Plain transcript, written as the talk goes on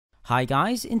Hi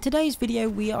guys, in today's video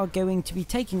we are going to be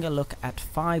taking a look at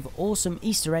 5 awesome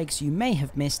Easter eggs you may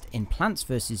have missed in Plants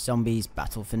vs Zombies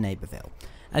Battle for Neighborville.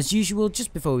 As usual,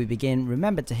 just before we begin,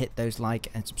 remember to hit those like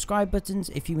and subscribe buttons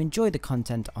if you enjoy the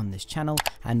content on this channel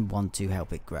and want to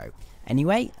help it grow.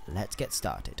 Anyway, let's get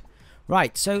started.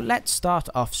 Right, so let's start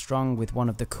off strong with one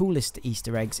of the coolest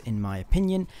Easter eggs in my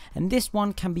opinion, and this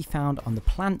one can be found on the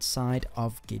plant side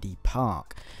of Giddy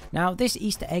Park. Now this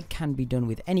Easter egg can be done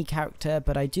with any character,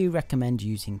 but I do recommend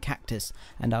using Cactus,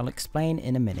 and I'll explain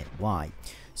in a minute why.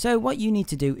 So what you need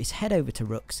to do is head over to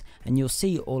Rooks and you'll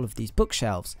see all of these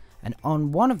bookshelves, and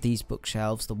on one of these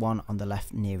bookshelves, the one on the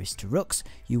left nearest to Rooks,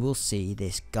 you will see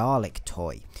this garlic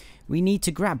toy. We need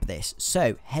to grab this,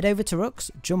 so head over to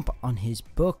Rooks, jump on his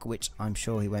book, which I'm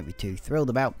sure he won't be too thrilled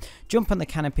about, jump on the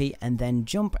canopy and then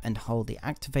jump and hold the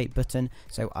activate button,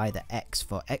 so either X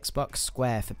for Xbox,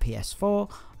 square for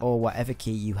PS4, or whatever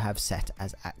key you have set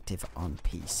as active on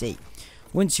PC.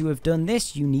 Once you have done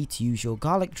this, you need to use your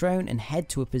garlic drone and head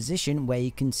to a position where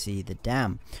you can see the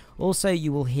dam. Also,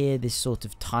 you will hear this sort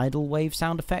of tidal wave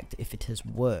sound effect if it has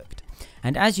worked.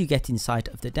 And as you get in sight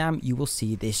of the dam, you will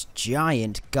see this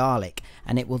giant garlic,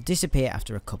 and it will disappear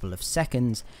after a couple of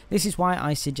seconds. This is why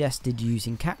I suggested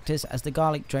using Cactus, as the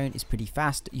garlic drone is pretty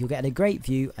fast, you'll get a great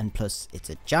view, and plus it's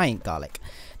a giant garlic.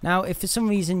 Now if for some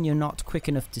reason you're not quick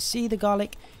enough to see the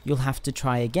garlic, you'll have to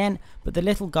try again, but the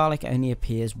little garlic only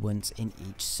appears once in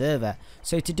each server.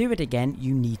 So to do it again,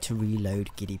 you need to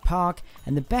reload Giddy Park,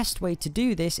 and the best way to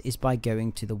do this is by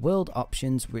going to the world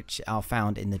options, which are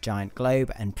found in the giant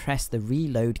globe, and press the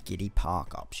reload Giddy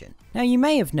Park option. Now you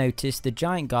may have noticed the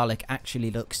giant garlic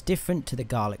actually looks different to the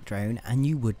garlic drone, and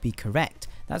you would be correct.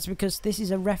 That's because this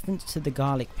is a reference to the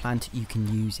garlic plant you can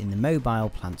use in the mobile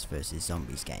Plants vs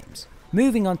Zombies games.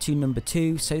 Moving on to number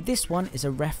 2, so this one is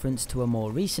a reference to a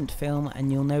more recent film, and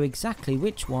you'll know exactly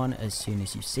which one as soon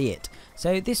as you see it.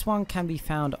 So this one can be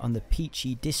found on the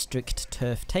Peachy District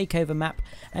Turf Takeover map,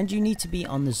 and you need to be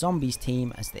on the Zombies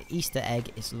team, as the Easter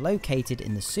egg is located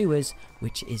in the sewers,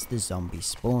 which is the zombie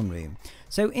spawn room.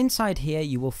 So inside here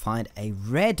you will find a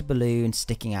red balloon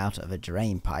sticking out of a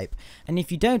drain pipe, and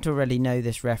if you don't already know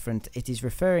this reference, it is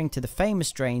referring to the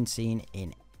famous drain scene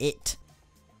in It.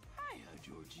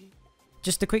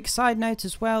 Just a quick side note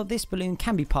as well, this balloon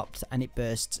can be popped and it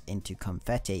bursts into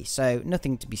confetti, so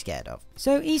nothing to be scared of.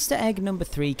 So Easter egg number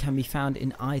 3 can be found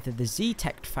in either the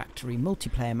Z-Tech Factory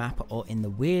multiplayer map or in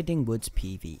the Weirding Woods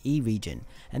PvE region,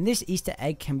 and this Easter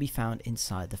egg can be found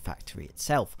inside the factory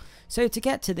itself. So to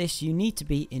get to this, you need to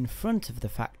be in front of the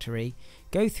factory,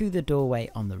 go through the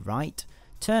doorway on the right,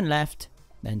 turn left,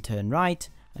 then turn right,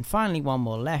 and finally one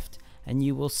more left, and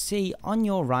you will see on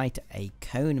your right a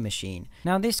cone machine.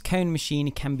 Now this cone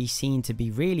machine can be seen to be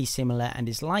really similar and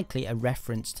is likely a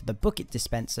reference to the bucket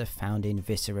dispenser found in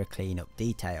Viscera Cleanup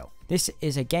Detail. This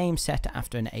is a game set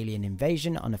after an alien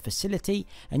invasion on a facility,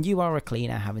 and you are a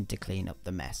cleaner having to clean up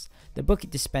the mess. The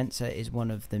bucket dispenser is one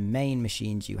of the main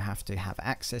machines you have to have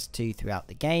access to throughout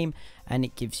the game, and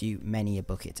it gives you many a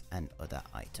bucket and other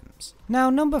items. Now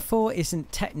number 4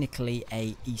 isn't technically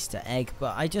a Easter egg,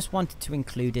 but I just wanted to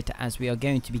include it as we are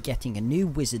going to be getting a new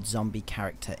wizard zombie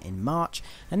character in March,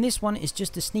 and this one is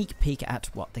just a sneak peek at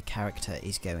what the character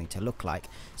is going to look like.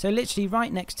 So literally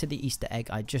right next to the Easter egg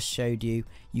I just showed you,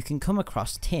 you can come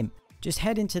across Tim. Just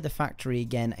head into the factory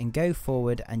again and go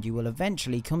forward, and you will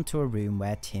eventually come to a room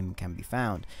where Tim can be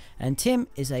found. And Tim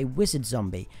is a wizard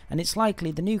zombie, and it's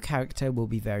likely the new character will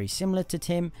be very similar to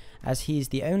Tim, as he is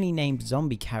the only named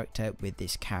zombie character with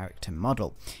this character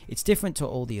model. It's different to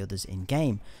all the others in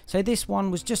game. So this one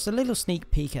was just a little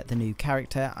sneak peek at the new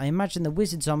character. I imagine the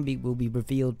wizard zombie will be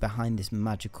revealed behind this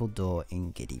magical door in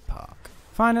Giddy Park.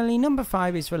 Finally, number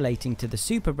 5 is relating to the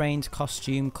Super Brains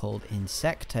costume called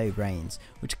Insecto Brains,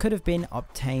 which could have been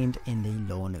obtained in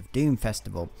the Lawn of Doom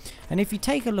festival. And if you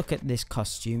take a look at this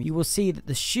costume, you will see that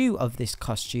the shoe of this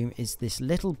costume is this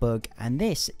little bug, and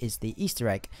this is the Easter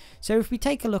egg. So if we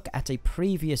take a look at a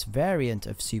previous variant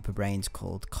of Super Brains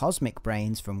called Cosmic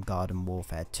Brains from Garden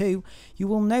Warfare 2, you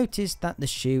will notice that the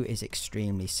shoe is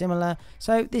extremely similar,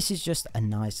 so this is just a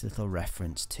nice little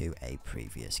reference to a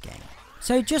previous game.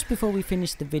 So just before we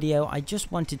finish the video, I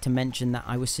just wanted to mention that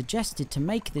I was suggested to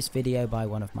make this video by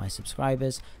one of my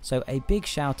subscribers, so a big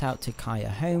shout out to Kaya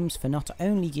Holmes for not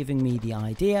only giving me the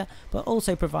idea, but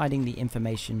also providing the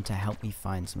information to help me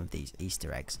find some of these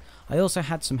Easter eggs. I also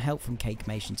had some help from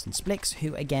Cakemations and Splix,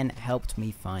 who again helped me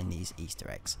find these Easter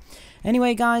eggs.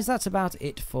 Anyway guys, that's about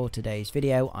it for today's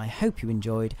video. I hope you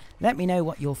enjoyed. Let me know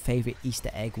what your favourite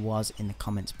Easter egg was in the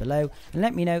comments below, and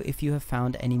let me know if you have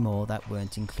found any more that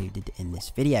weren't included in this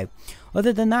video.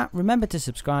 Other than that, remember to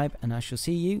subscribe, and I shall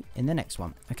see you in the next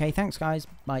one. Okay, thanks guys,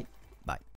 bye. Bye.